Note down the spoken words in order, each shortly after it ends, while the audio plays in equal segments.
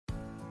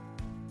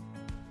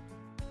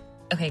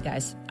Okay,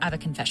 guys, I have a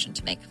confession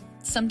to make.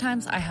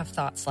 Sometimes I have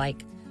thoughts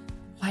like,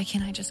 why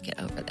can't I just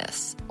get over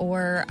this?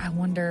 Or I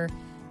wonder,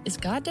 is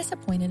God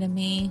disappointed in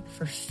me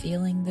for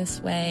feeling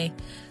this way?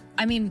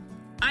 I mean,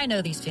 I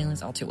know these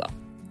feelings all too well,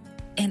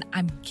 and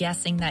I'm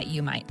guessing that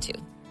you might too.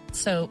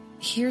 So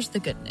here's the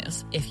good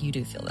news if you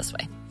do feel this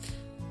way.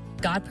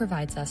 God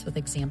provides us with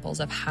examples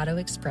of how to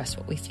express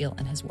what we feel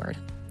in His Word.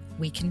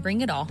 We can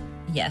bring it all,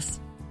 yes,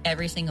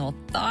 every single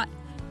thought,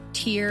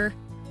 tear,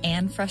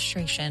 and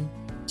frustration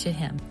to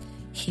Him.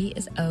 He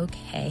is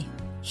okay.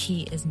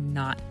 He is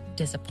not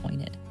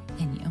disappointed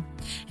in you.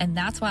 And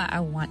that's why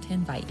I want to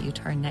invite you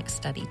to our next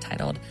study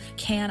titled,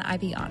 Can I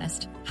Be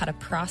Honest? How to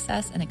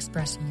Process and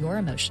Express Your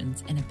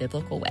Emotions in a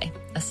Biblical Way,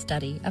 a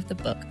study of the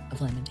Book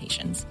of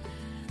Lamentations.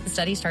 The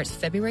study starts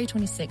February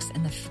 26th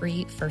in the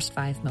free First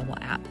 5 mobile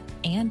app.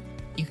 And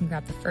you can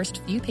grab the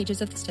first few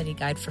pages of the study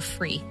guide for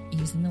free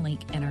using the link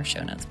in our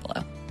show notes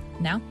below.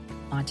 Now,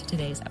 on to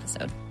today's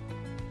episode.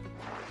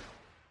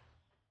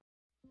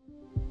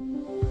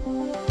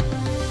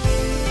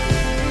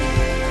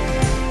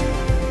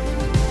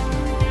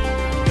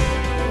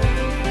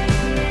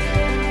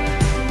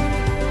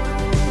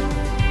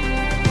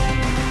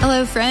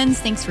 Hello, friends.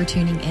 Thanks for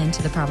tuning in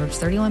to the Proverbs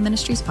 31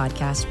 Ministries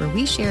podcast, where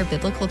we share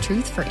biblical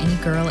truth for any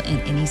girl in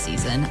any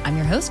season. I'm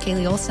your host,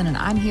 Kaylee Olson, and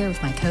I'm here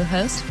with my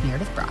co-host,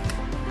 Meredith Brock.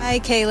 Hi,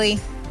 Kaylee.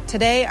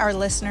 Today, our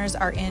listeners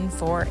are in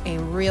for a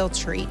real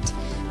treat.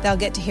 They'll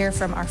get to hear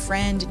from our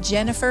friend,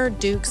 Jennifer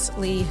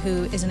Dukes-Lee,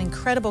 who is an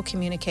incredible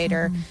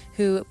communicator,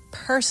 who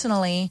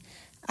personally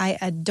I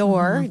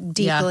adore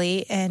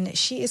deeply, and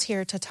she is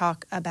here to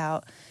talk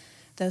about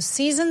those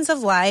seasons of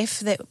life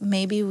that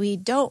maybe we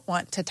don't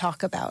want to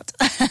talk about.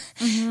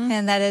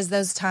 And that is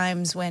those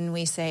times when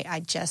we say, I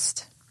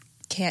just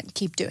can't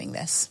keep doing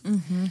this.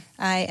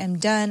 I am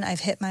done. I've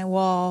hit my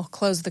wall,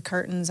 closed the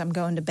curtains. I'm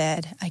going to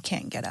bed. I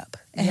can't get up.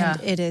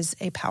 And it is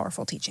a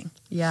powerful teaching.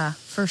 Yeah,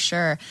 for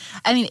sure.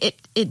 I mean,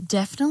 it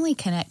definitely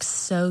connects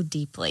so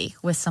deeply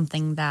with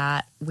something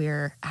that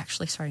we're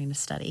actually starting to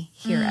study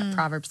here at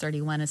Proverbs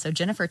 31. And so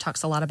Jennifer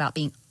talks a lot about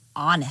being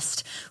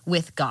honest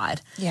with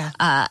God. Yeah.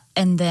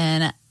 And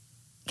then,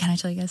 can I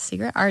tell you guys a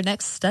secret? Our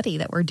next study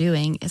that we're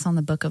doing is on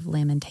the Book of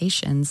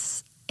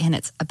Lamentations, and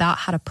it's about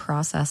how to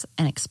process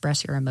and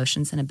express your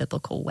emotions in a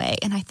biblical way.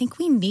 And I think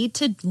we need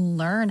to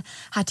learn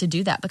how to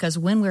do that, because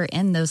when we're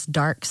in those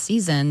dark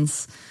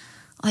seasons,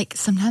 like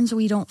sometimes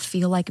we don't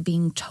feel like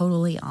being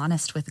totally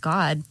honest with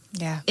God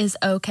is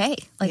okay.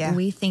 Like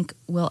we think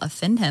we'll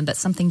offend Him, but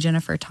something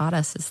Jennifer taught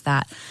us is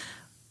that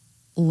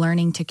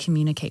learning to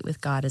communicate with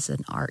God is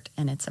an art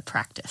and it's a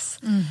practice.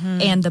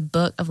 And the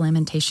Book of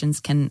Lamentations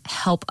can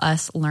help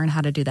us learn how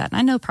to do that. And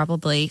I know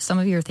probably some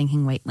of you are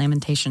thinking, wait,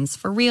 Lamentations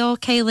for real,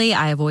 Kaylee?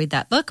 I avoid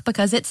that book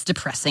because it's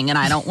depressing and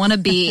I don't want to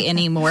be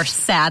any more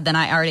sad than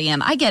I already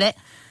am. I get it.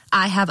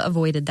 I have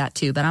avoided that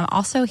too, but I'm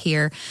also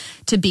here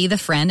to be the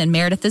friend, and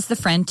Meredith is the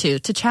friend too,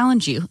 to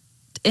challenge you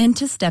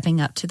into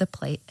stepping up to the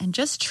plate and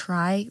just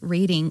try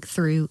reading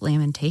through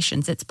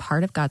Lamentations. It's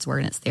part of God's Word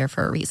and it's there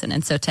for a reason.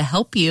 And so to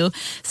help you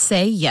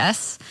say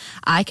yes,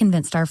 I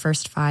convinced our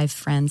first 5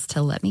 friends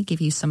to let me give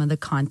you some of the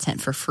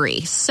content for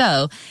free.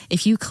 So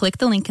if you click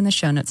the link in the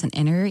show notes and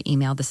enter your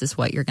email, this is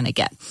what you're going to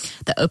get.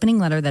 The opening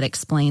letter that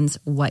explains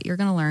what you're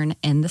going to learn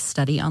in the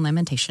study on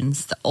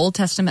Lamentations, the Old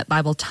Testament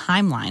Bible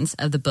timelines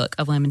of the Book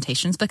of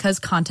Lamentations, because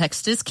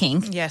context is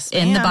king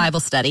in the Bible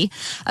study,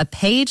 a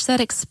page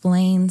that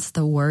explains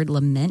the word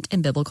lament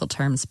in biblical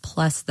terms,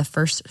 plus the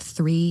first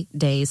 3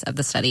 days of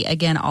the study.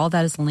 Again, all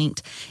that is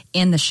linked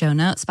in the show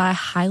notes, but I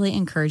highly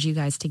encourage you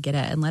guys to get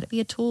it and let it be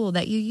a tool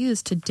that you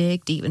use to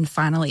dig deep and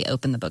finally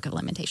open the Book of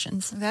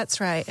Lamentations.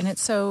 That's right. And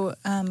it's so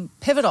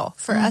pivotal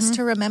for us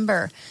to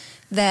remember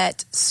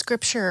that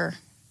Scripture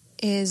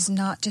is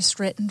not just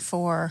written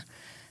for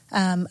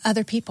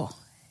other people.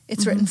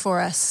 It's written for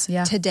us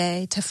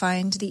today to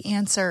find the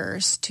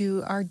answers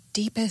to our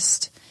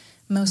deepest,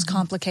 most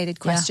complicated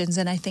questions,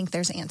 and I think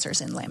there's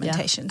answers in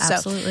Lamentations. Yeah,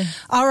 absolutely. So,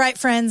 all right,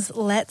 friends,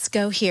 let's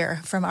go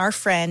hear from our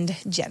friend,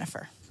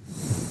 Jennifer.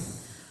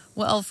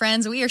 Well,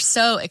 friends, we are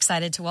so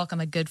excited to welcome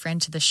a good friend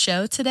to the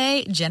show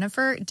today,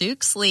 Jennifer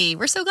Dukes-Lee.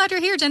 We're so glad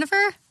you're here,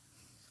 Jennifer.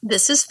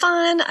 This is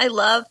fun. I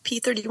love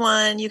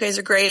P31. You guys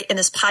are great, and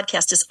this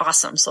podcast is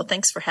awesome, so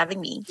thanks for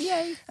having me.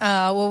 Yay.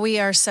 Well, we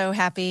are so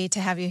happy to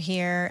have you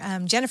here.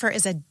 Jennifer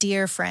is a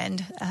dear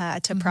friend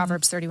to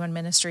Proverbs 31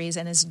 Ministries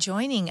and is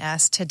joining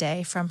us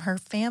today from her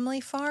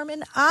family farm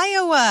in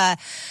Iowa,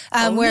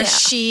 where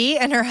she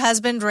and her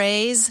husband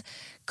raise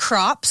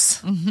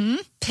crops,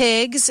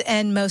 pigs,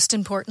 and most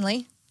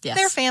importantly,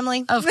 their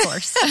family. Of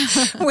course.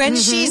 When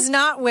she's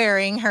not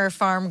wearing her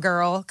farm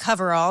girl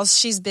coveralls,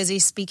 she's busy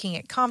speaking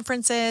at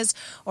conferences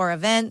or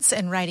events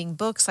and writing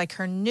books, like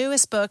her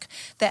newest book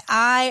that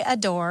I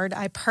adored.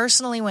 I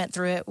personally went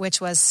through it,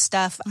 which was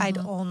Stuff I'd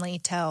Only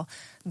Tell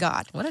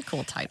God. What a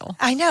cool title.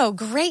 I know.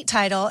 Great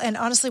title. And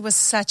honestly was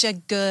such a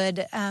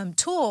good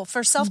tool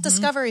for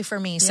self-discovery for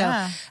me. So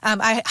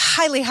I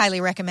highly, highly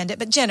recommend it.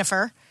 But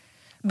Jennifer,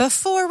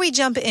 Before we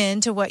jump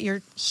into what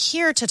you're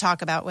here to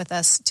talk about with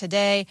us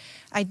today,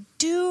 I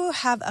do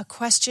have a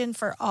question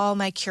for all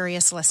my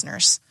curious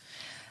listeners.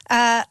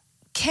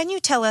 Can you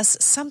tell us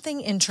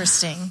something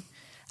interesting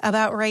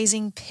about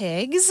raising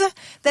pigs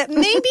that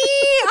maybe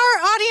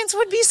our audience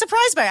would be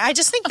surprised by? I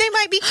just think they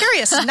might be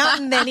curious.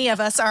 Not many of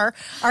us are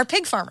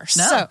pig farmers.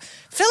 No. So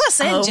fill us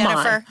in,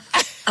 Jennifer.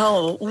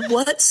 Oh,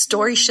 what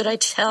story should I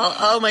tell?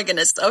 Oh, my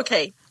goodness.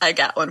 Okay, I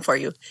got one for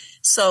you.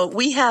 So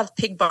we have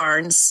pig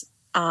barns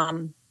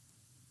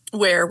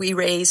where we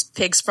raise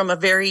pigs from a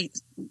very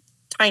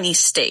tiny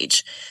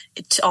stage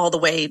all the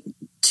way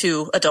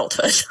to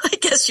adulthood, I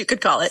guess you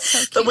could call it.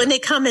 So but when they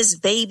come as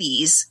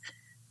babies,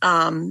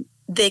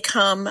 they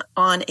come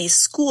on a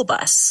school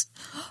bus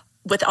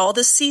with all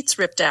the seats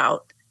ripped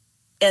out.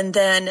 And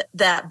then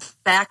that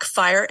back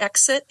fire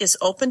exit is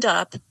opened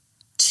up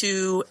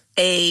to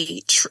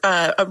a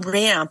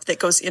ramp that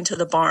goes into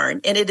the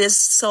barn. And it is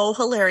so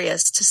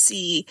hilarious to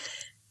see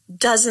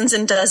dozens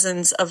and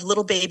dozens of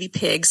little baby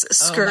pigs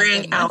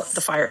scurrying out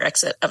the fire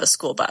exit of a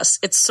school bus.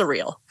 It's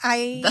surreal.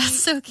 That's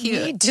so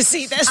cute. Need to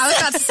see this. I was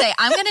about to say,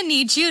 I'm going to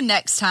need you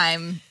next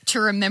time to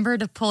remember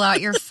to pull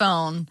out your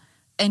phone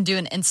and do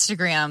an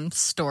Instagram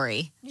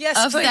story of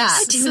please.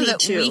 that I do so need that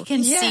to. we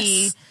can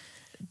see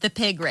the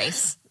pig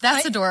race.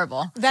 That's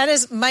adorable.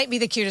 That might be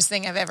the cutest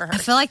thing I've ever I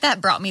heard. feel like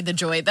that brought me the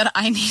joy that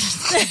I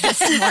needed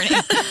this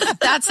morning.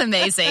 That's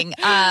amazing.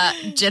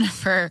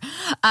 Jennifer,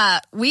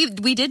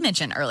 we did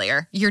mention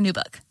earlier your new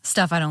book,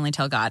 Stuff I'd Only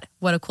Tell God.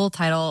 What a cool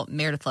title.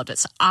 Meredith loved it.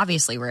 So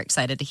obviously we're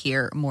excited to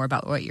hear more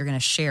about what you're going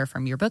to share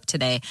from your book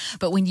today.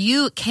 But when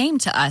you came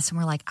to us and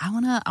we're like, I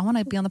want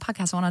to be on the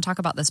podcast. I want to talk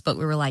about this book.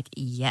 We were like,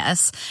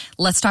 yes,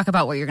 let's talk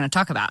about what you're going to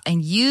talk about.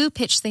 And you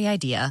pitched the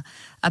idea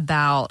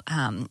about,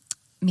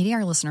 meeting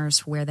our listeners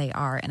where they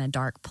are in a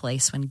dark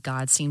place when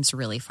God seems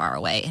really far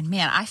away. And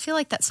man, I feel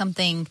like that's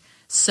something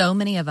so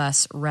many of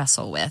us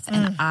wrestle with.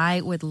 And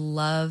I would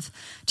love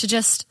to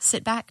just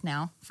sit back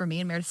now, for me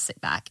and Meredith to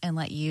sit back and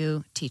let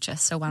you teach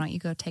us. So why don't you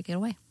go take it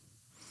away?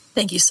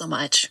 Thank you so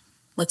much.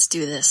 Let's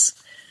do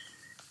this.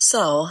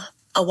 So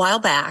a while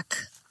back,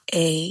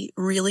 a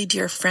really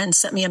dear friend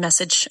sent me a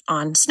message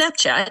on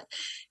Snapchat.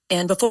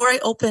 And before I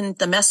opened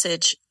the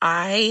message,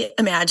 I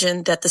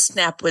imagined that the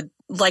snap would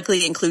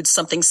likely include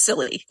something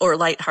silly or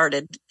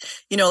lighthearted,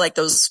 like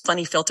those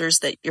funny filters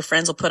that your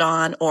friends will put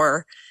on,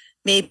 or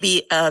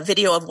maybe a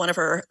video of one of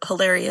her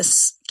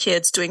hilarious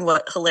kids doing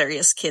what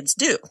hilarious kids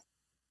do.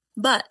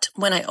 But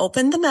when I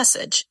opened the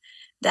message,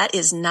 that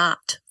is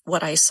not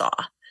what I saw.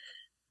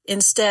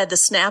 Instead, the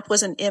snap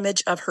was an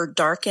image of her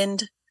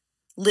darkened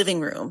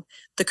living room.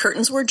 The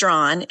curtains were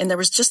drawn and there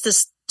was just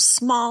this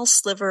small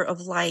sliver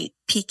of light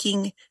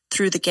peeking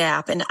through the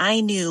gap. And I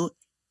knew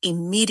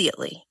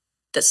immediately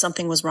that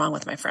something was wrong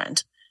with my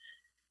friend.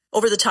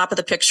 Over the top of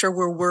the picture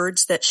were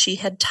words that she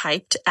had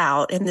typed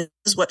out, and this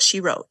is what she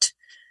wrote.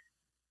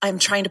 I'm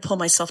trying to pull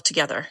myself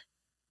together,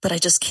 but I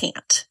just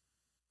can't.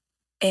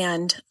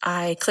 And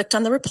I clicked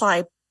on the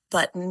reply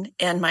button,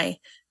 and my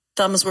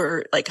thumbs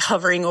were like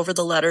hovering over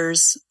the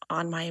letters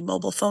on my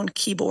mobile phone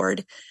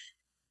keyboard.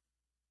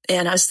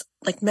 And I was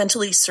like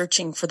mentally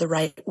searching for the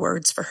right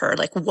words for her.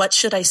 Like, what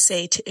should I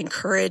say to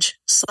encourage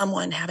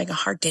someone having a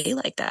hard day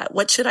like that?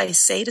 What should I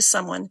say to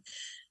someone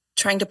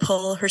trying to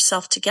pull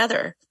herself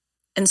together?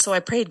 And so I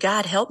prayed,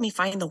 God, help me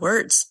find the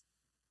words.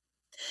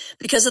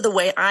 Because of the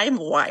way I'm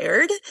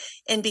wired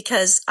and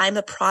because I'm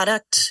a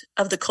product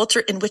of the culture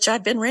in which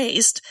I've been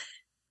raised,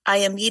 I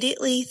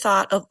immediately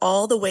thought of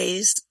all the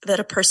ways that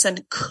a person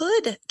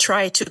could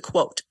try to,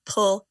 quote,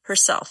 pull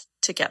herself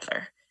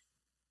together.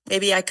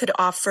 Maybe I could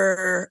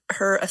offer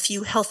her a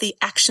few healthy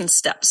action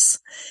steps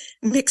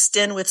mixed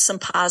in with some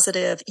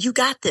positive, you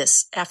got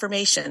this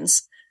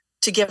affirmations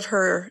to give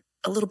her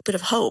a little bit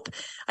of hope.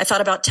 I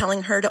thought about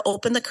telling her to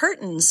open the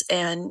curtains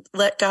and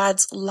let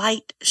God's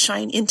light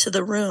shine into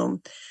the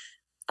room.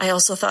 I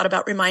also thought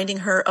about reminding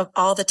her of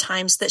all the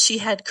times that she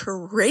had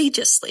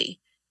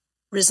courageously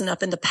risen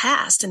up in the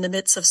past in the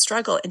midst of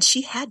struggle, and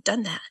she had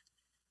done that.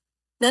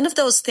 None of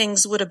those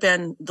things would have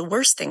been the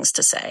worst things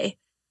to say,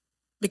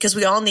 because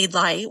we all need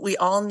light. We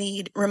all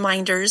need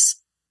reminders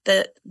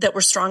that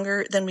we're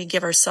stronger than we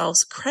give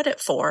ourselves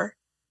credit for.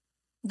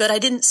 But I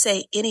didn't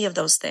say any of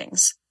those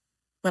things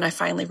when I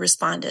finally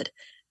responded,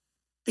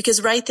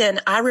 because right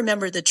then I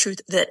remember the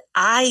truth that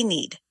I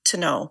need to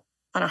know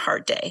on a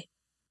hard day.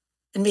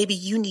 And maybe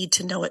you need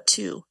to know it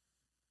too.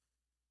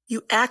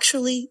 You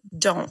actually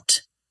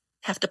don't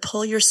have to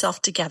pull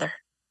yourself together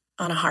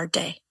on a hard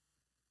day.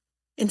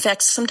 In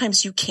fact,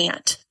 sometimes you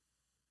can't.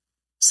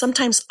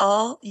 Sometimes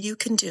all you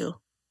can do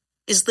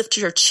is lift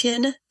your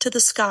chin to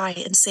the sky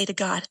and say to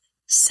God,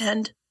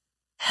 send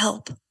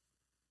help.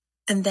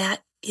 And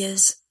that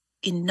is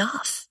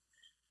enough.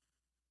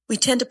 We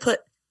tend to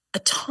put a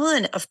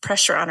ton of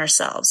pressure on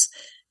ourselves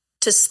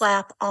to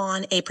slap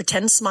on a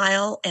pretend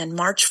smile and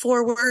march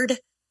forward,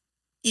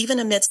 even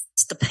amidst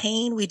the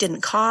pain we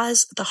didn't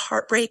cause, the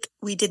heartbreak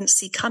we didn't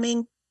see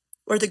coming,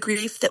 or the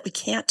grief that we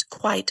can't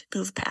quite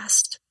move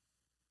past.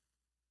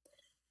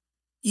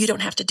 You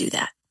don't have to do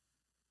that.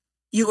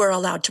 You are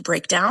allowed to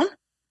break down.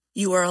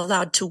 You are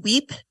allowed to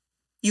weep.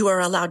 You are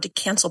allowed to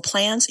cancel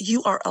plans.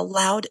 You are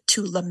allowed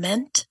to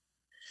lament.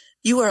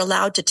 You are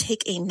allowed to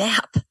take a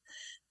nap.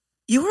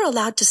 You are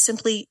allowed to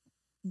simply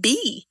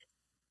be.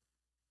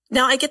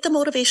 Now, I get the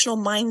motivational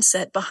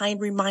mindset behind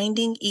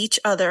reminding each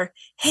other,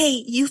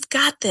 hey, you've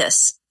got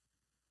this.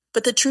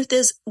 But the truth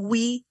is,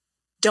 we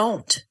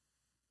don't.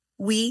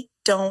 We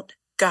don't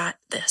got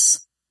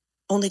this.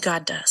 Only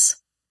God does.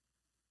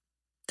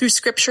 Through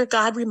Scripture,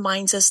 God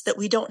reminds us that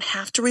we don't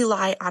have to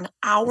rely on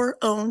our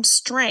own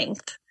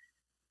strength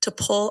to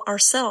pull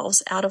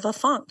ourselves out of a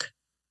funk.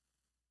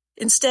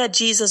 Instead,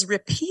 Jesus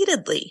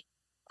repeatedly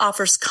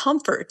offers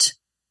comfort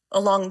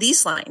along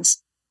these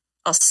lines.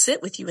 I'll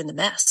sit with you in the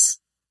mess.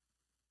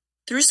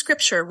 Through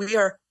Scripture, we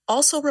are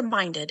also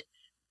reminded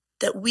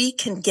that we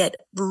can get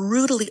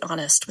brutally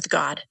honest with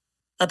God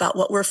about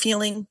what we're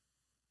feeling,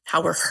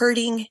 how we're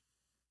hurting,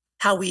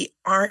 how we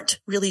aren't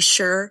really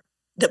sure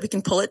that we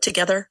can pull it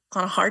together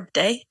on a hard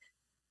day.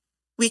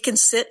 We can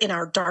sit in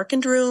our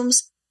darkened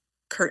rooms,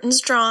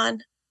 curtains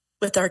drawn,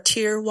 with our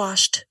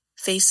tear-washed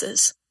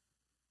faces,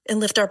 and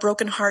lift our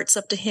broken hearts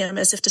up to Him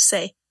as if to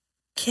say,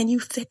 can you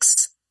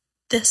fix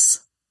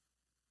this?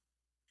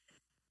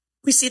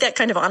 We see that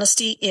kind of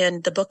honesty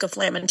in the book of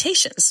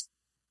Lamentations.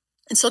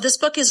 And so this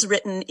book is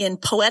written in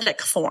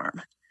poetic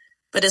form,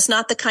 but it's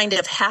not the kind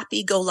of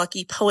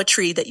happy-go-lucky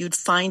poetry that you'd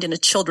find in a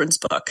children's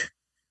book.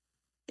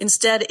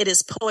 Instead, it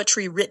is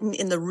poetry written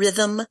in the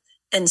rhythm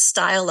and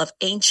style of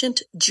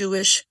ancient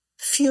Jewish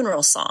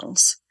funeral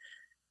songs.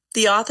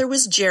 The author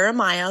was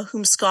Jeremiah,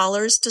 whom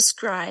scholars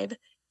describe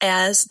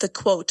as the,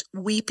 quote,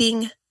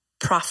 weeping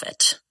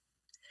prophet.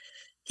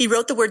 He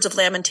wrote the words of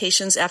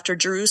Lamentations after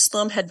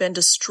Jerusalem had been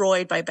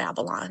destroyed by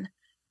Babylon.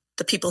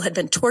 The people had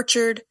been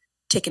tortured,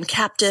 taken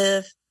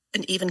captive,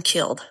 and even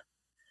killed.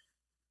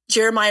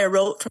 Jeremiah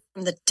wrote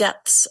from the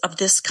depths of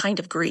this kind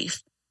of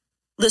grief.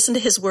 Listen to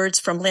his words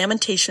from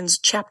Lamentations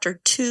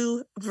chapter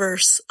 2,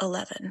 verse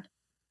 11.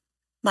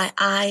 My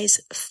eyes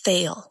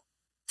fail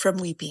from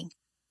weeping.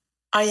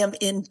 I am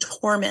in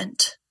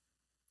torment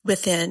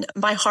within.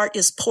 My heart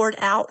is poured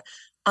out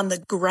on the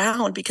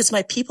ground because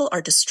my people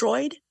are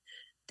destroyed,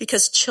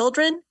 because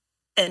children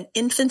and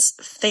infants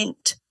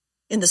faint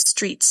in the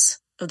streets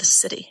of the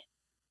city.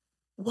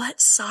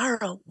 What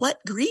sorrow, what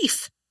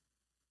grief,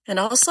 and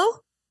also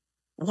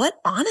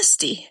what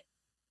honesty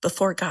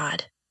before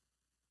God.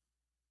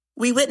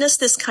 We witness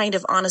this kind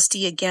of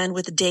honesty again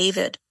with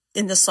David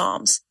in the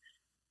Psalms.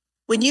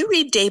 When you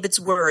read David's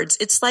words,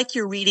 it's like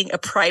you're reading a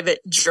private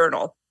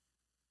journal.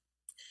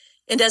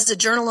 And as a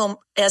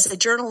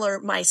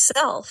journaler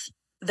myself,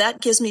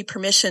 that gives me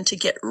permission to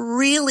get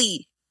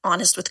really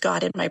honest with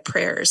God in my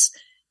prayers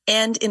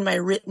and in my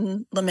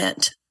written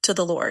lament to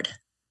the Lord.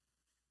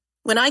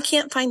 When I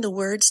can't find the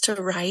words to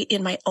write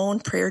in my own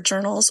prayer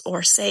journals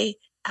or say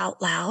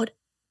out loud,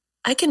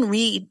 I can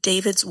read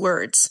David's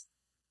words.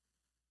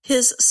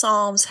 His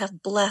Psalms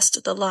have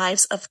blessed the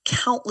lives of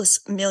countless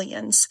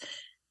millions,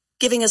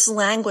 giving us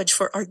language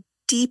for our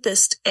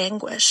deepest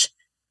anguish.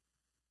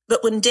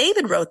 But when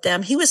David wrote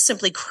them, he was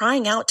simply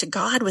crying out to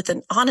God with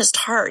an honest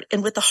heart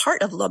and with the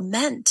heart of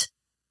lament.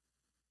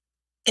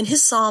 In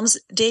his Psalms,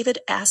 David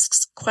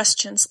asks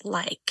questions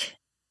like,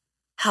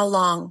 how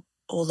long,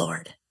 O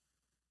Lord?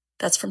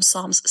 That's from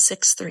Psalms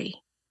 6:3.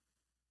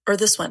 Or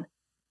this one,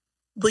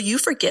 will you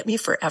forget me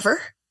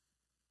forever?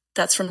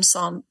 That's from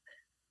Psalm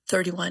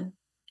 31.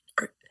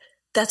 Or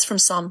that's from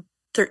Psalm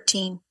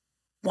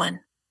 13:1.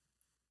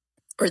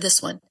 Or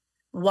this one,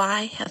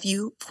 why have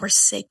you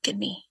forsaken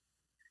me?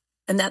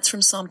 And that's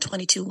from Psalm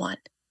 22:1.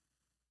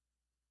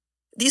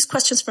 These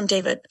questions from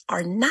David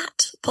are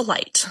not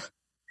polite.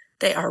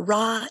 They are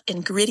raw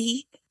and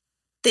gritty.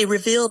 They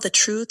reveal the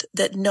truth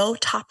that no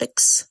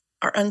topics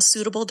are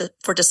unsuitable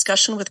for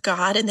discussion with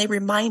God, and they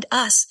remind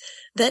us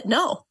that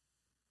no,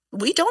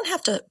 we don't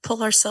have to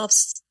pull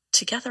ourselves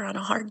together on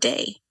a hard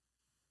day.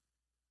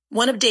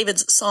 One of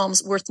David's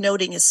Psalms worth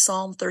noting is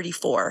Psalm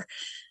 34.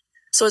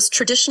 So it's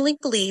traditionally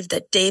believed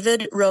that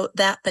David wrote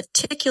that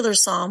particular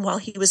psalm while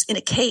he was in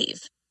a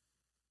cave,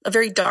 a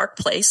very dark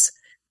place,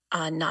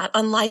 not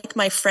unlike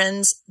my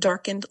friend's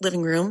darkened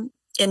living room.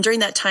 And during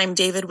that time,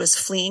 David was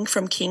fleeing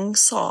from King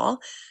Saul,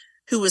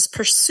 who was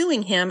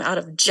pursuing him out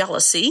of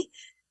jealousy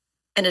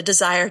and a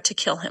desire to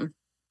kill him.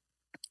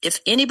 If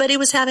anybody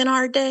was having a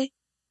hard day,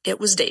 it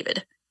was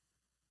David.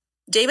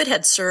 David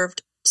had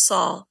served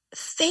Saul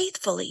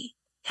faithfully,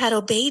 had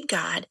obeyed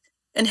God,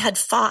 and had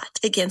fought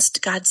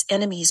against God's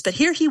enemies. But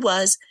here he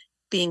was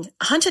being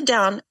hunted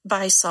down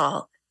by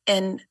Saul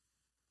and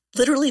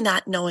literally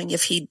not knowing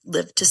if he'd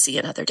live to see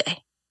another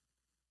day.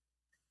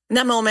 In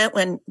that moment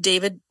when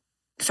David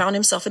found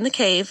himself in the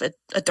cave,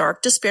 a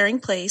dark, despairing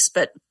place,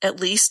 but at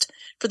least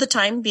for the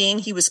time being,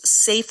 he was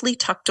safely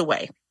tucked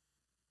away.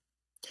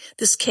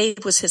 This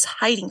cave was his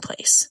hiding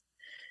place.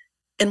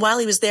 And while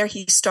he was there,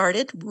 he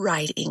started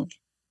writing.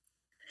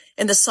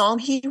 And the psalm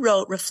he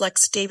wrote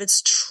reflects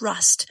David's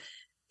trust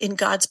in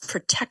God's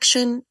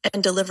protection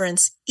and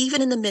deliverance,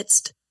 even in the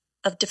midst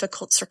of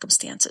difficult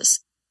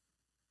circumstances.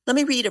 Let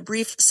me read a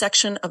brief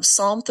section of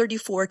Psalm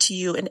 34 to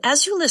you. And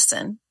as you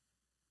listen,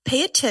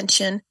 pay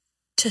attention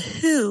to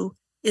who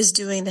is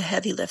doing the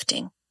heavy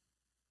lifting.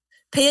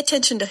 Pay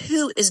attention to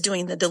who is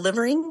doing the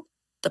delivering,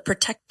 the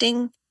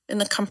protecting, and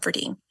the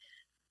comforting.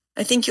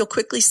 I think you'll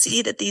quickly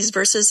see that these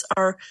verses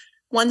are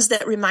ones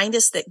that remind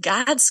us that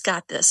God's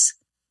got this,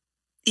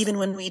 even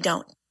when we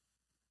don't.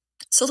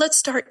 So let's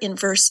start in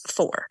verse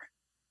 4.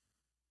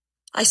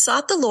 I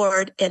sought the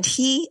Lord, and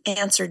he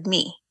answered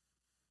me.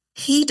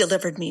 He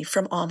delivered me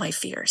from all my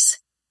fears.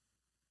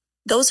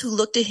 Those who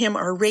look to him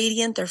are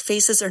radiant. Their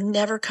faces are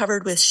never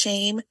covered with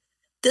shame.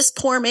 This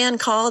poor man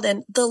called,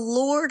 and the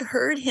Lord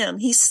heard him.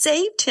 He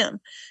saved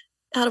him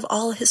out of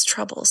all his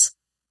troubles.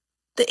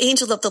 The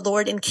angel of the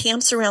Lord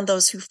encamps around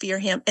those who fear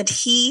him, and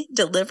he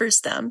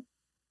delivers them.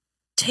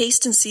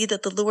 Taste and see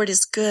that the Lord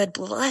is good.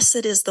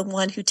 Blessed is the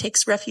one who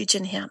takes refuge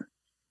in him.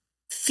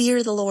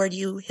 Fear the Lord,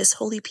 you, his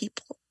holy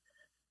people.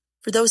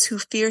 For those who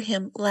fear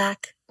him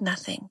lack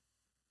nothing.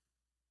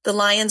 The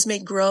lions may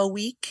grow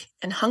weak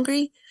and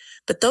hungry,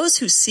 but those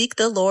who seek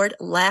the Lord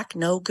lack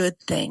no good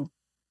thing.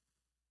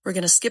 We're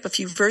going to skip a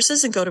few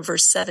verses and go to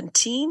verse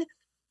 17.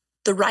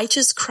 The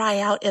righteous cry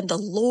out, and the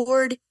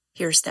Lord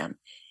hears them.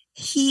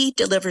 He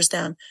delivers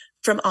them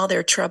from all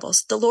their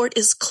troubles. The Lord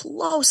is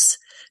close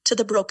to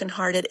the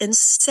brokenhearted and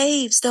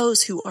saves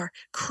those who are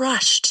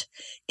crushed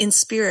in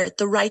spirit.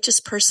 The righteous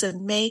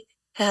person may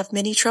have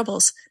many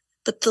troubles,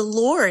 but the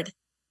Lord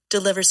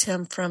delivers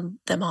him from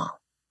them all.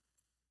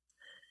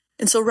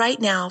 And so right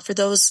now, for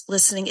those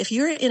listening, if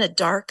you're in a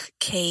dark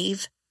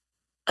cave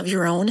of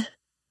your own,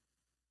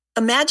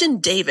 imagine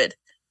David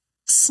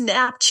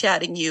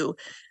Snapchatting you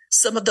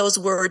some of those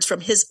words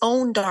from his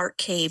own dark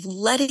cave,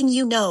 letting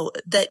you know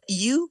that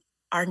you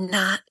are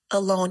not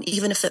alone,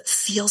 even if it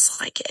feels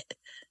like it.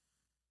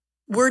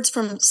 Words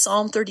from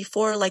Psalm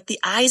 34, like the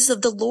eyes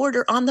of the Lord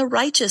are on the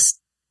righteous,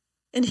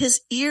 and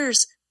his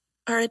ears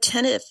are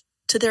attentive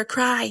to their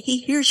cry. He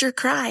hears your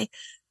cry.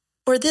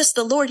 Or this,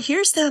 the Lord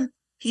hears them.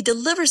 He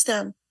delivers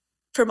them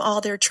from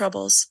all their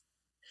troubles.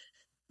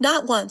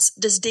 Not once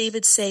does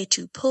David say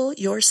to pull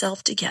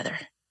yourself together.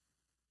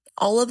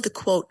 All of the,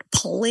 quote,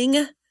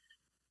 pulling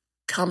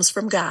comes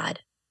from God,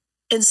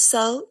 and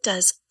so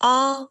does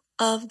all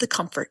of the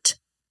comfort.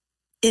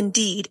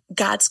 Indeed,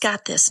 God's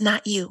got this,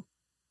 not you.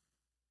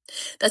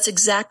 That's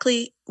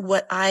exactly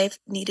what I've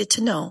needed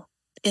to know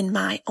in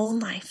my own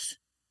life.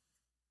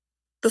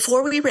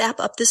 Before we wrap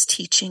up this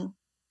teaching,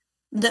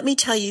 let me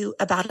tell you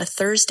about a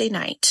Thursday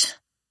night,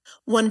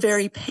 one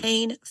very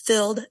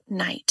pain-filled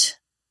night,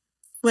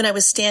 when I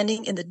was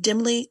standing in the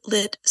dimly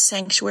lit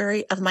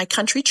sanctuary of my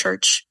country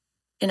church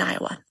in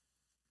Iowa.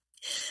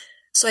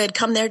 So I had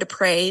come there to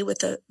pray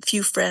with a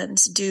few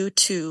friends due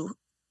to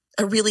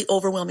a really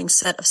overwhelming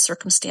set of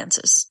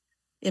circumstances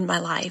in my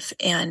life.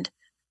 And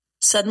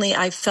suddenly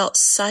I felt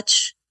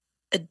such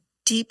a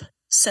deep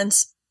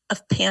sense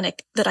of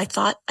panic that I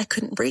thought I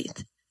couldn't breathe.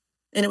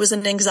 And it was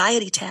an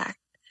anxiety attack.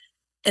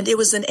 And it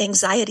was an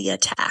anxiety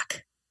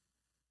attack.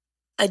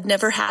 I'd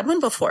never had one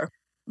before,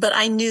 but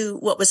I knew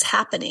what was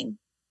happening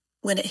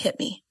when it hit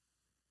me.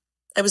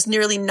 I was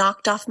nearly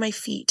knocked off my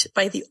feet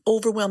by the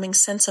overwhelming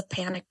sense of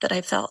panic that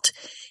I felt,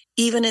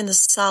 even in the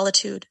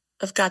solitude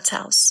of God's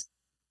house.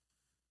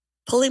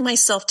 Pulling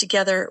myself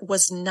together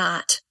was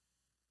not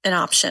an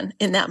option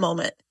in that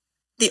moment.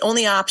 The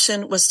only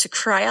option was to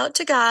cry out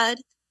to God,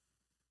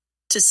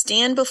 to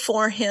stand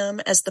before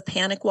him as the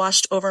panic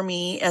washed over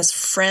me, as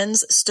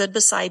friends stood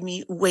beside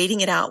me,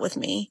 waiting it out with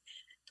me.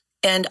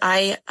 And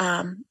I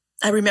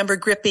remember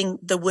gripping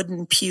the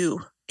wooden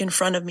pew in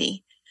front of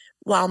me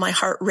while my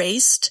heart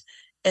raced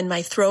and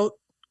my throat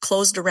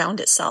closed around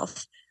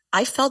itself.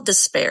 I felt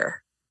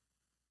despair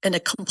and a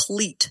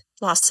complete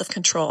loss of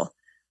control.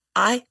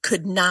 I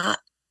could not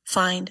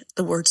find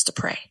the words to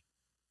pray.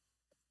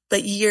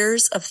 But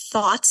years of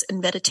thoughts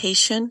and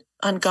meditation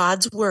on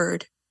God's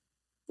word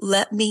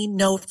let me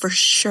know for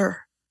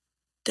sure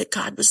that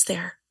God was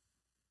there.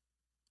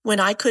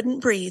 When I couldn't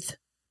breathe,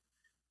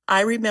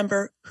 I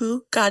remember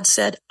who God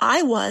said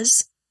I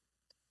was,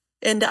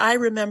 and I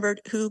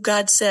remembered who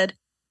God said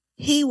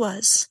he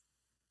was.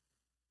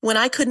 When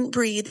I couldn't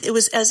breathe, it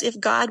was as if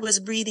God was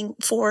breathing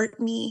for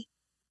me.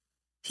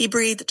 He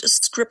breathed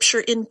scripture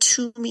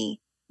into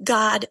me.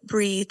 God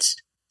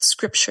breathed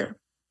scripture.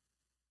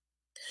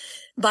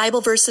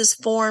 Bible verses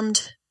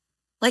formed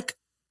like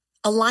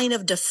a line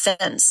of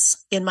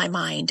defense in my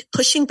mind,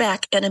 pushing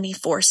back enemy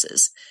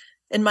forces.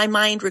 And my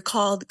mind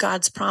recalled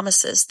God's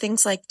promises,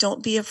 things like,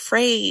 don't be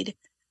afraid,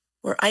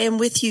 or I am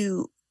with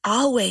you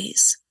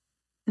always.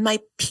 My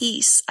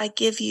peace I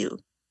give you.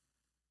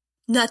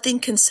 Nothing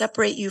can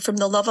separate you from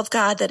the love of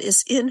God that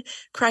is in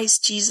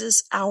Christ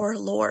Jesus our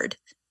Lord.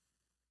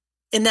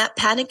 In that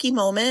panicky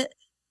moment,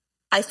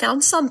 I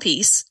found some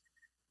peace.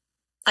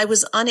 I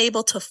was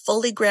unable to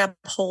fully grab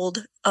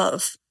hold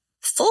of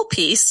full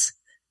peace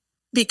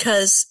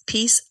because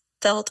peace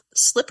felt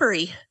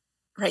slippery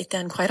right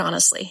then, quite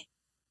honestly.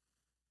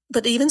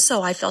 But even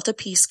so, I felt a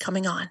peace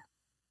coming on.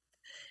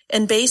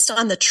 And based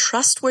on the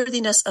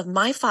trustworthiness of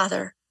my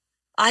Father,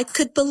 I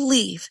could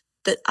believe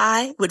that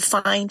I would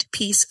find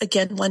peace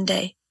again one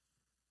day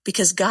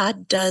because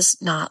God does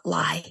not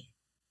lie.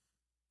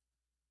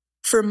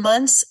 For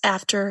months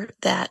after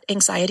that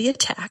anxiety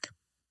attack,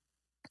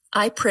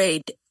 I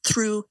prayed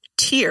through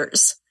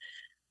tears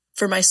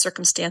for my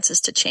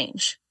circumstances to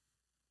change.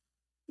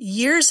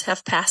 Years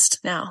have passed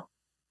now.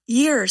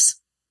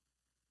 Years.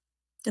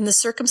 And the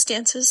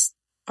circumstances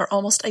are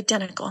almost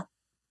identical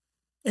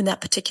in that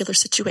particular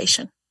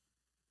situation.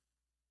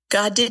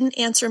 God didn't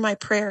answer my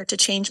prayer to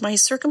change my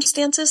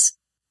circumstances,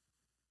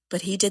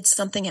 but he did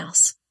something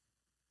else.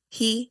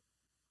 He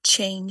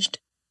changed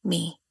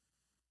me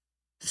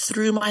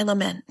through my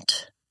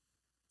lament,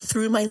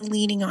 through my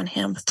leaning on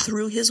him,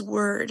 through his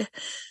word,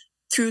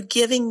 through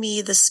giving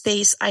me the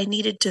space I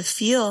needed to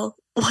feel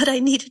what I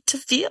needed to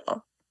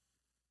feel,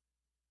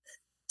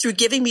 through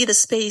giving me the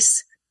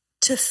space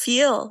to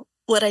feel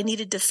what I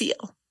needed to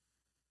feel.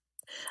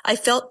 I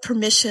felt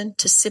permission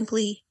to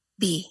simply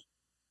be.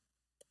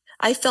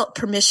 I felt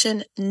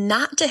permission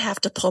not to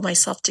have to pull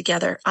myself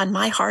together on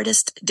my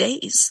hardest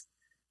days.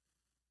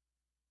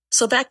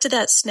 So back to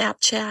that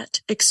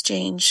Snapchat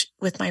exchange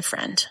with my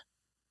friend.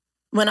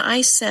 When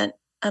I sent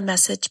a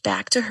message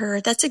back to her,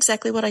 that's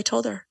exactly what I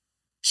told her.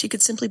 She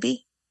could simply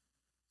be.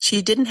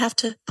 She didn't have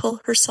to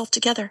pull herself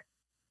together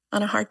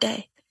on a hard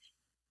day.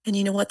 And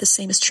you know what? The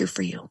same is true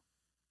for you.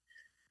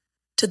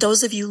 To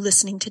those of you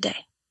listening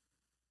today,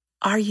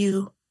 are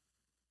you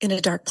in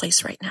a dark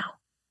place right now?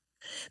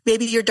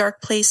 Maybe your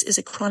dark place is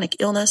a chronic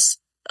illness,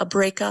 a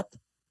breakup,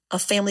 a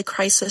family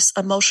crisis,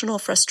 emotional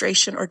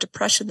frustration, or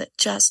depression that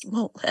just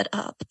won't let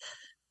up.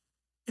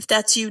 If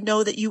that's you,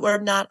 know that you are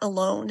not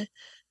alone.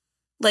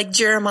 Like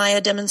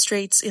Jeremiah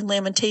demonstrates in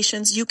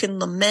Lamentations, you can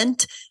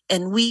lament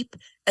and weep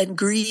and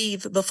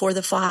grieve before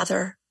the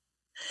Father.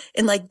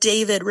 And like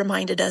David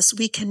reminded us,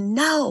 we can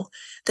know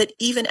that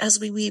even as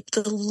we weep,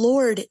 the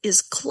Lord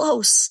is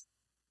close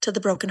to the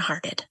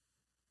brokenhearted.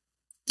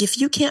 If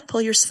you can't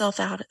pull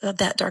yourself out of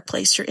that dark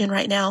place you're in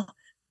right now,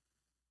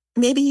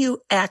 maybe you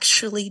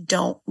actually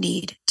don't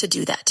need to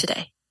do that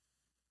today.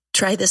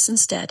 Try this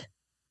instead.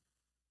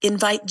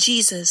 Invite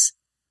Jesus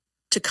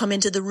to come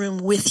into the room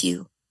with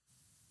you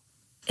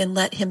and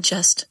let him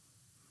just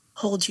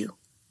hold you.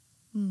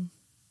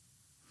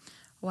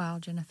 Wow,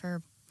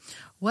 Jennifer.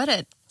 What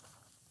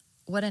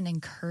an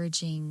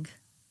encouraging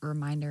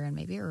reminder and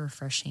maybe a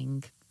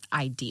refreshing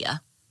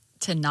idea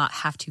to not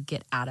have to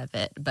get out of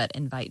it, but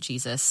invite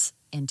Jesus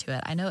into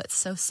it. I know it's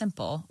so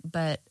simple,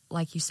 but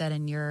like you said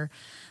in your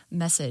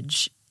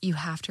message, you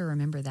have to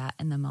remember that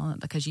in the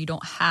moment because you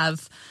don't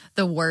have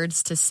the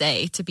words to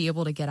say to be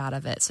able to get out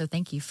of it. So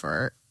thank you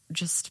for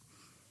just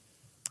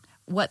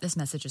what this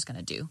message is going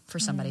to do for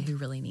somebody who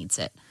really needs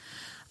it.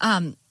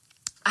 I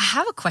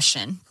have a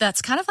question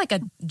that's kind of like a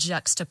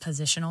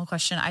juxtapositional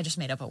question. I just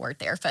made up a word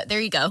there, but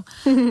there you go.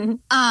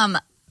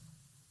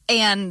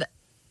 And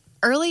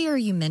earlier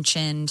you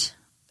mentioned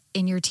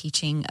in your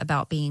teaching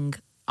about being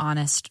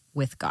honest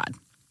with God.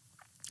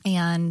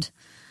 And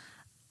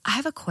I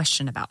have a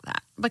question about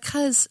that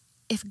because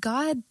if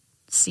God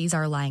sees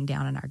our lying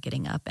down and our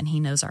getting up and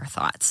he knows our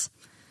thoughts,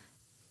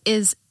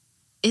 is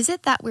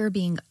it that we're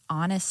being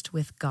honest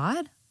with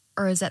God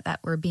or is it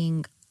that we're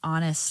being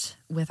honest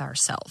with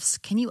ourselves?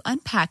 Can you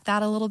unpack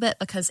that a little bit?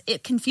 Because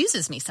it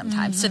confuses me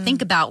sometimes to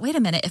think about, wait a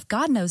minute, if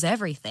God knows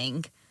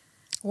everything,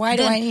 why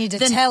do I need to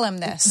tell him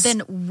this?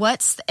 Then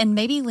and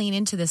maybe lean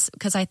into this,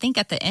 because I think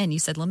at the end you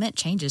said lament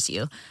changes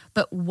you,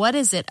 but what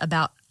is it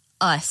about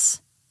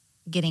us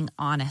getting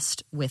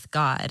honest with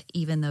God,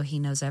 even though he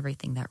knows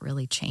everything, that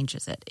really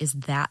changes it? Is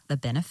that the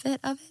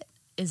benefit of it?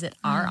 Is it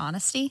our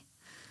honesty?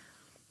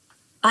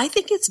 I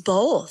think it's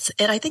both.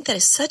 And I think that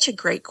is such a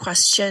great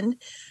question.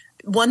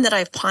 One that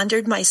I've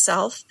pondered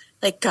myself.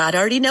 Like, God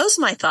already knows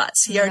my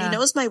thoughts. He already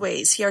knows my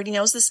ways. He already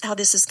knows how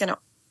this is going to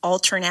all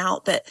turn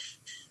out. But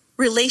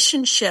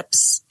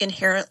relationships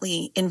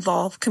inherently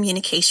involve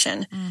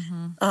communication.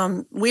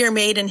 We are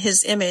made in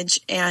his image,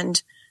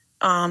 and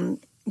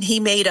he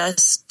made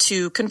us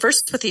to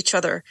converse with each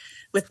other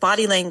with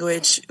body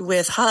language,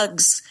 with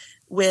hugs,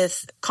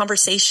 with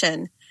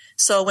conversation.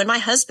 So when my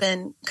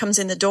husband comes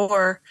in the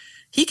door,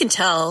 he can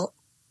tell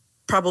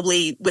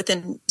probably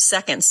within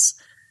seconds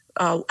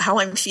how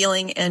I'm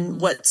feeling and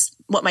what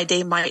my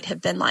day might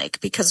have been like,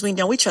 because we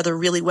know each other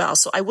really well.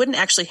 So I wouldn't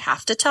actually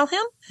have to tell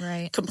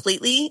him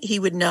completely. He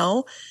would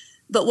know.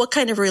 But what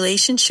kind of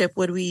relationship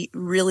would we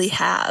really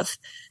have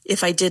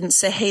if I didn't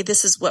say, hey,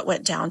 this is what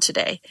went down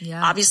today?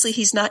 Yeah. Obviously,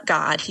 he's not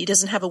God. He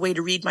doesn't have a way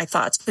to read my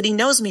thoughts, but he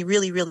knows me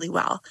really, really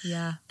well.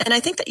 Yeah. And I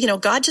think that,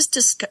 God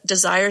just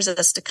desires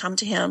us to come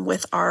to him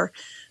with our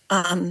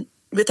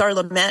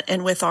lament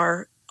and with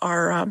our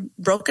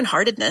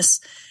brokenheartedness.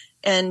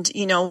 And,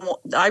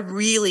 I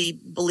really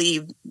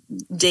believe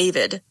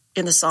David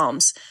in the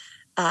Psalms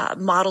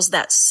models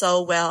that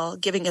so well,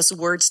 giving us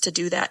words to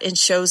do that and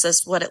shows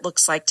us what it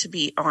looks like to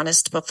be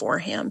honest before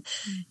him.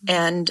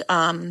 And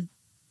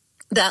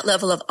that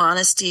level of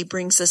honesty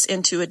brings us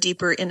into a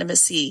deeper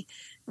intimacy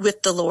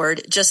with the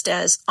Lord, just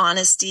as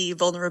honesty,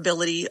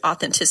 vulnerability,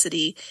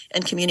 authenticity,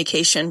 and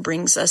communication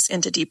brings us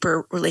into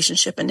deeper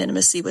relationship and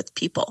intimacy with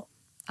people.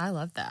 I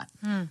love that.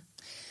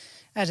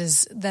 That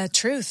is the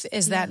truth.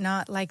 Is that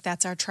not like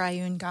that's our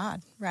triune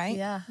God, right?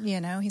 Yeah.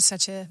 He's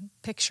such a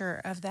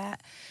picture of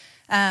that.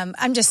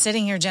 I'm just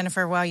sitting here,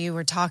 Jennifer, while you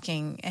were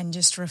talking and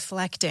just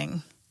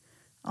reflecting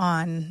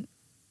on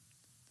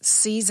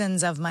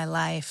seasons of my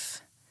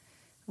life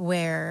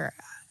where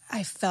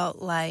I felt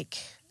like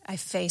I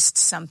faced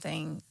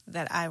something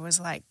that I was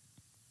like,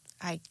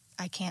 I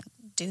can't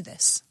do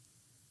this.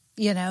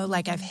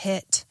 Like I've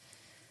hit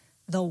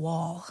the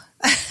wall,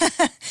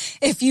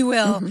 if you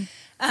will.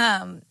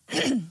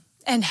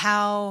 And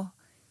how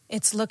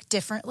it's looked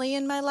differently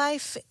in my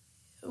life,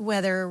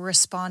 whether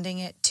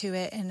responding to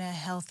it in a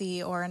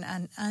healthy or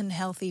an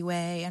unhealthy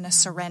way, in a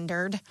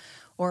surrendered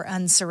or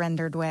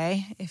unsurrendered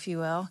way, if you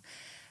will.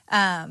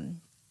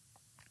 And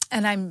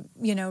I'm,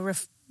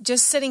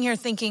 just sitting here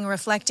thinking,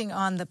 reflecting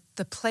on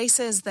the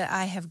places that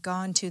I have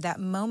gone to, that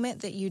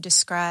moment that you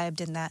described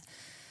in that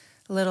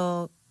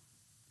little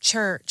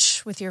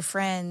church with your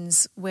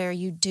friends where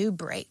you do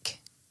break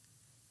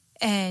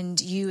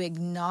and you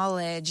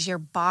acknowledge your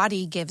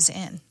body gives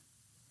in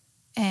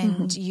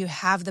and you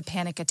have the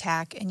panic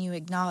attack and you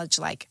acknowledge,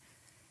 like,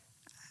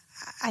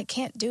 I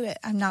can't do it.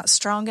 I'm not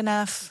strong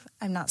enough.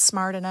 I'm not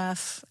smart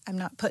enough. I'm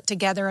not put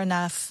together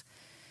enough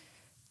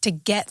to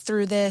get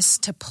through this,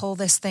 to pull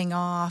this thing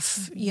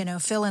off,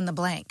 fill in the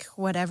blank,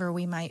 whatever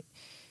we might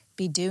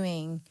be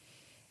doing.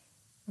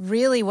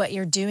 Really what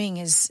you're doing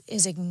is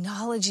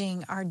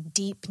acknowledging our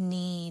deep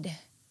need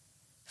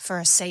for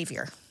a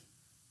Savior.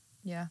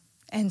 Yeah.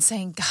 And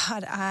saying,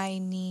 God, I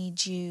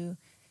need you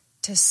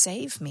to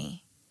save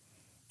me.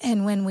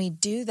 And when we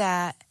do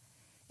that,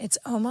 it's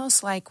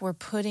almost like we're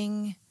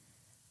putting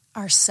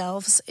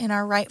ourselves in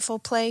our rightful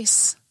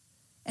place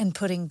and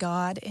putting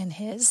God in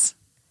his.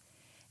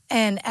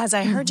 And as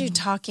I heard you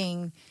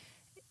talking,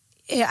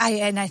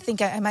 I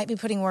think I might be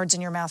putting words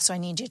in your mouth, so I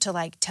need you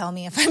to tell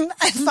me if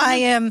I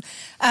am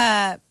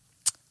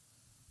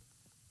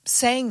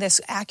saying this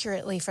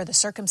accurately for the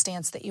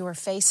circumstance that you were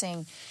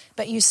facing.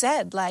 But you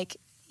said,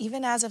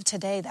 even as of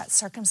today, that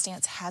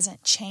circumstance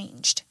hasn't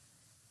changed,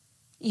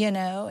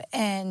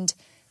 and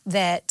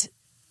that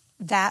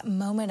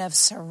moment of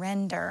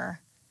surrender,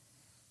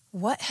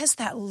 what has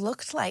that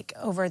looked like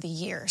over the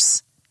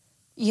years,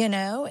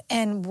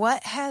 and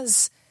what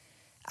has...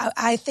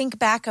 I think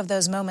back of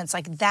those moments,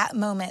 like that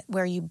moment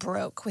where you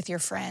broke with your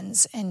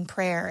friends in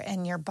prayer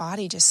and your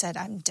body just said,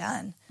 I'm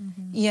done.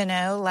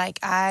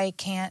 I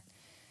can't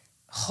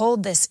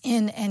hold this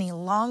in any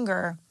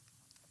longer.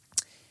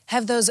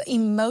 Have those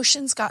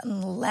emotions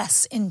gotten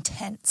less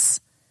intense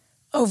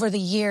over the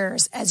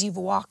years as you've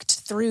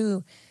walked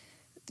through,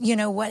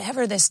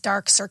 whatever this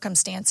dark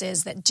circumstance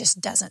is that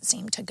just doesn't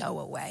seem to go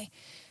away?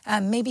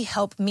 Maybe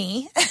help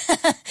me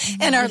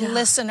and our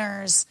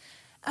listeners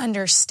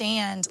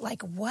understand,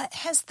 what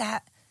has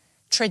that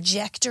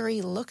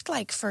trajectory looked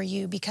like for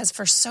you? Because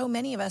for so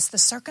many of us, the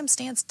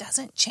circumstance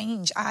doesn't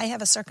change. I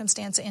have a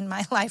circumstance in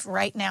my life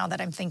right now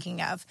that I'm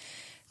thinking of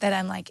that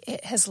I'm like,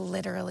 it has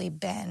literally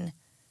been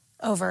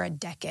over a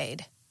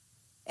decade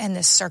and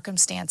this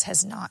circumstance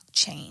has not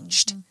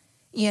changed,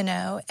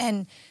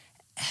 and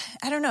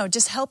I don't know,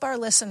 just help our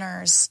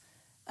listeners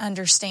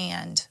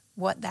understand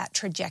what that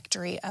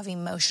trajectory of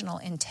emotional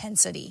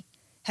intensity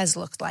has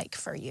looked like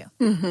for you.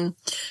 Mm-hmm.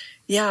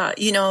 Yeah,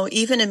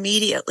 even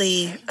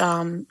immediately,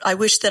 I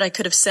wish that I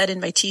could have said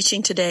in my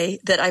teaching today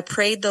that I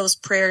prayed those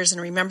prayers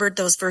and remembered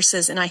those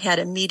verses and I had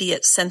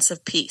immediate sense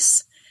of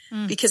peace.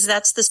 Because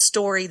that's the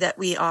story that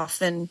we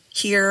often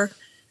hear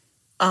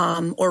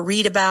or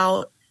read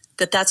about,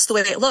 that's the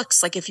way it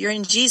looks. Like if you're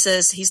in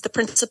Jesus, he's the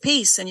Prince of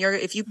Peace. And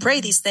if you pray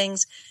these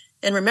things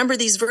and remember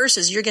these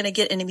verses, you're going to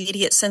get an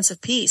immediate sense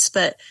of peace.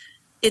 But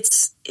it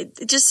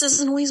just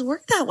doesn't always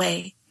work that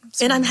way.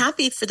 And I'm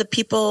happy for the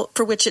people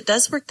for which it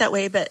does work that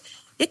way, but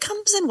it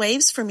comes in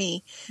waves for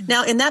me.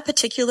 Now, in that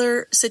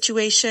particular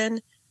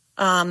situation,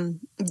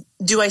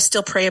 do I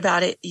still pray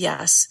about it?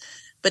 Yes.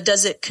 But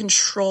does it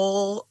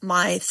control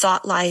my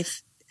thought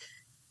life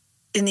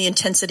in the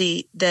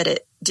intensity that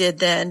it did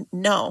then?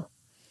 No.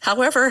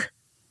 However,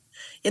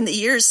 in the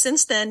years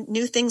since then,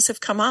 new things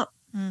have come up,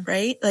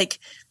 right?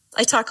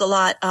 I talk a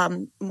lot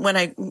when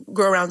I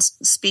go around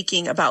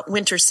speaking about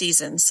winter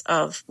seasons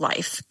of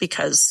life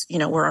because,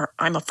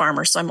 I'm a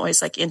farmer, so I'm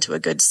always into a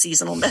good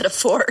seasonal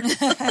metaphor.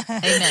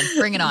 Amen.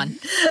 Bring it on.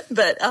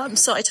 But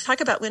so I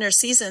talk about winter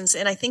seasons,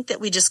 and I think that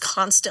we just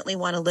constantly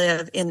want to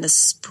live in the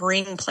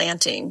spring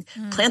planting,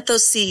 plant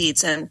those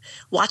seeds and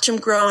watch them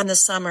grow in the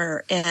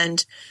summer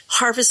and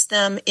harvest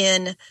them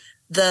in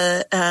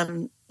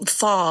the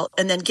fall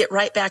and then get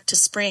right back to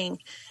spring.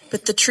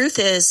 But the truth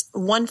is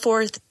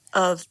 1/4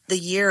 of the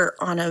year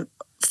on a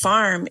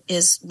farm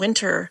is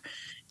winter.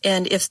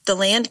 And if the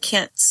land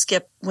can't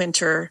skip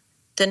winter,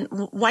 then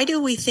why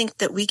do we think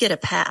that we get a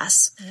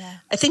pass? Yeah.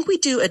 I think we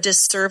do a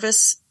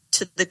disservice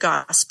to the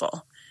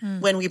gospel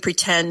when we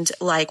pretend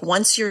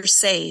once you're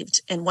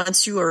saved and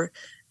once you are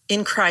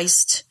in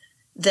Christ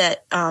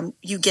that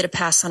you get a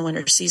pass on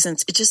winter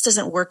seasons. It just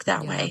doesn't work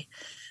that way.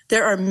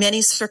 There are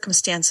many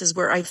circumstances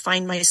where I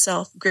find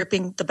myself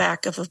gripping the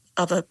back of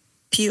a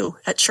pew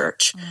at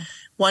church,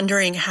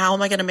 wondering, how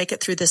am I going to make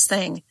it through this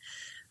thing?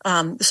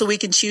 So we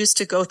can choose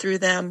to go through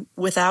them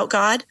without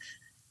God,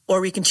 or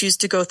we can choose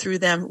to go through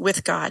them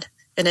with God.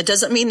 And it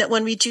doesn't mean that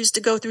when we choose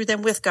to go through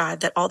them with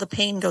God, that all the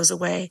pain goes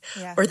away,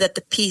 or that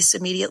the peace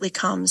immediately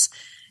comes.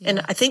 And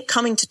I think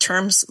coming to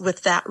terms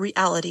with that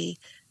reality,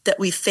 that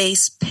we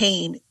face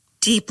pain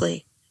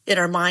deeply in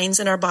our minds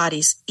and our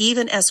bodies,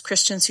 even as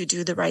Christians who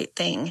do the right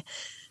thing,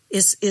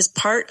 is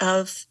part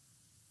of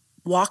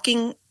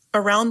walking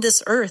around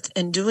this earth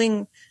and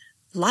doing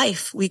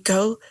life. We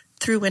go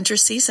through winter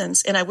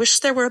seasons, and I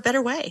wish there were a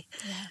better way.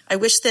 I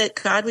wish that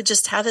God would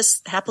just have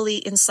us happily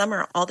in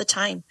summer all the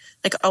time,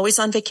 like always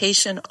on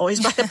vacation,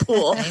 always by a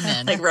pool.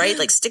 Amen.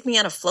 Like stick me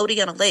on a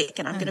floaty on a lake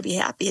and I'm going to be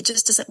happy. It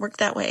just doesn't work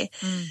that way.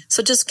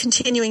 So just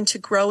continuing to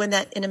grow in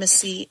that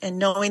intimacy and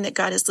knowing that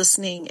God is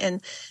listening,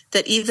 and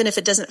that even if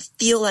it doesn't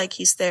feel like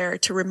he's there,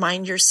 to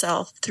remind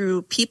yourself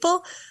through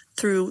people,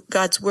 through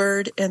God's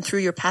word, and through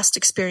your past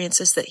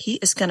experiences, that he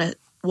is going to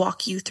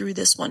walk you through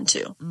this one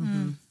too.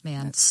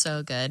 Man,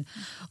 so good.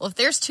 Well, if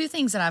there's two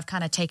things that I've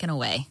kind of taken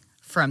away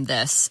from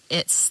this,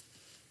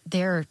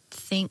 there are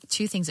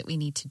two things that we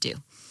need to do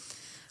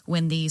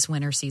when these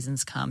winter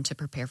seasons come to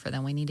prepare for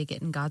them. We need to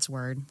get in God's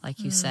word,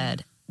 like you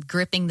said.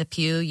 Gripping the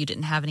pew, you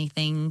didn't have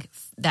anything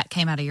that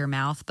came out of your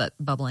mouth, but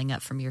bubbling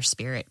up from your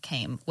spirit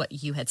came what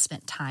you had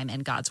spent time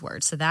in God's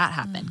word. So that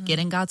happened. Get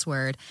in God's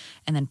word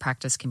and then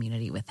practice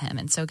community with him.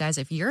 And so, guys,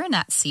 if you're in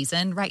that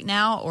season right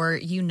now, or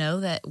you know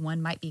that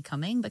one might be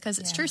coming, because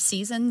it's true,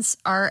 seasons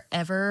are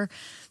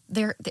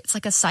it's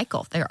like a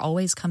cycle. They're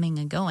always coming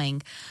and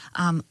going.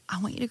 I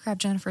want you to grab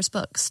Jennifer's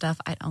book,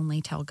 Stuff I'd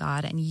Only Tell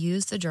God, and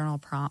use the journal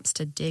prompts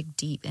to dig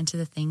deep into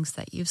the things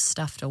that you've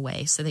stuffed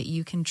away so that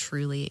you can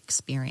truly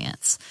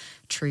experience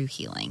true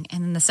healing.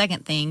 And then the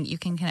second thing, you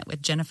can connect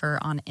with Jennifer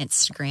on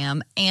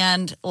Instagram,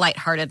 and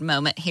lighthearted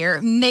moment here,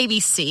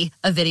 maybe see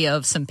a video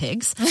of some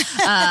pigs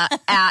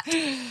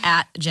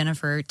at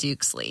Jennifer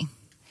Dukesley.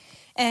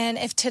 And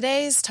if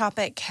today's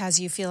topic has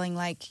you feeling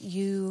like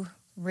you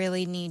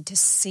really need to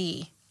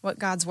see what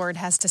God's word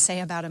has to say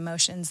about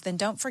emotions, then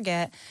don't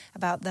forget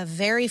about the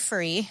very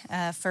free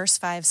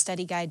first 5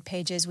 study guide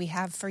pages we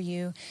have for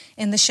you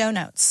in the show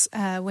notes.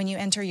 When you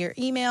enter your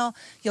email,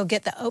 you'll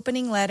get the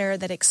opening letter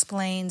that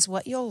explains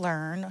what you'll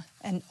learn,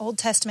 and Old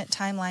Testament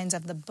timelines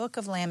of the book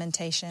of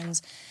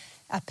Lamentations,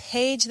 a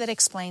page that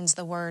explains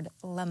the word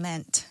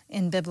lament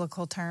in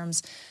biblical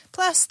terms,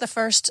 plus the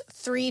first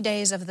 3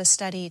 days of the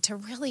study to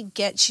really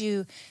get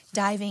you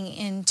diving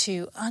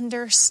into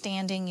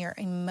understanding your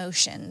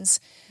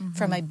emotions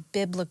from a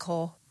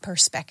biblical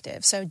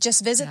perspective. So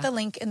just visit the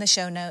link in the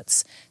show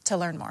notes to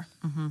learn more.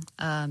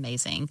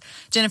 Amazing.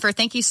 Jennifer,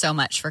 thank you so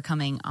much for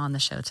coming on the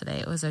show today.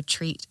 It was a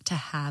treat to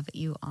have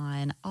you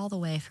on all the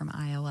way from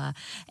Iowa.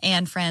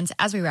 And friends,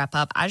 as we wrap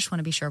up, I just want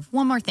to be sure of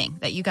one more thing,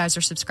 that you guys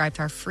are subscribed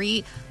to our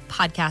free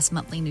podcast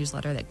monthly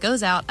newsletter that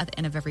goes out at the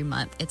end of every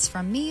month. It's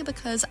from me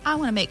because I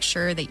want to make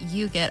sure that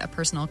you get a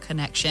personal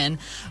connection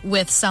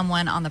with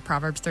someone on the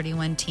Proverbs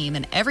 31 team.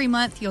 And every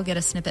month you'll get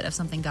a snippet of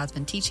something God's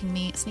been teaching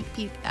me, a sneak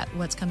peek at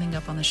what's coming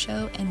up on the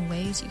show, and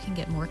ways you can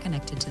get more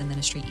connected to the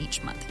ministry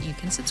each month. You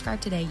can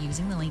subscribe today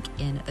using the link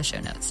in the show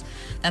notes.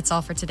 That's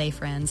all for today,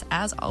 friends.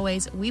 As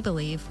always, we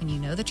believe when you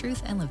know the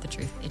truth and live the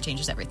truth, it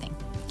changes everything.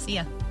 See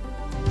ya.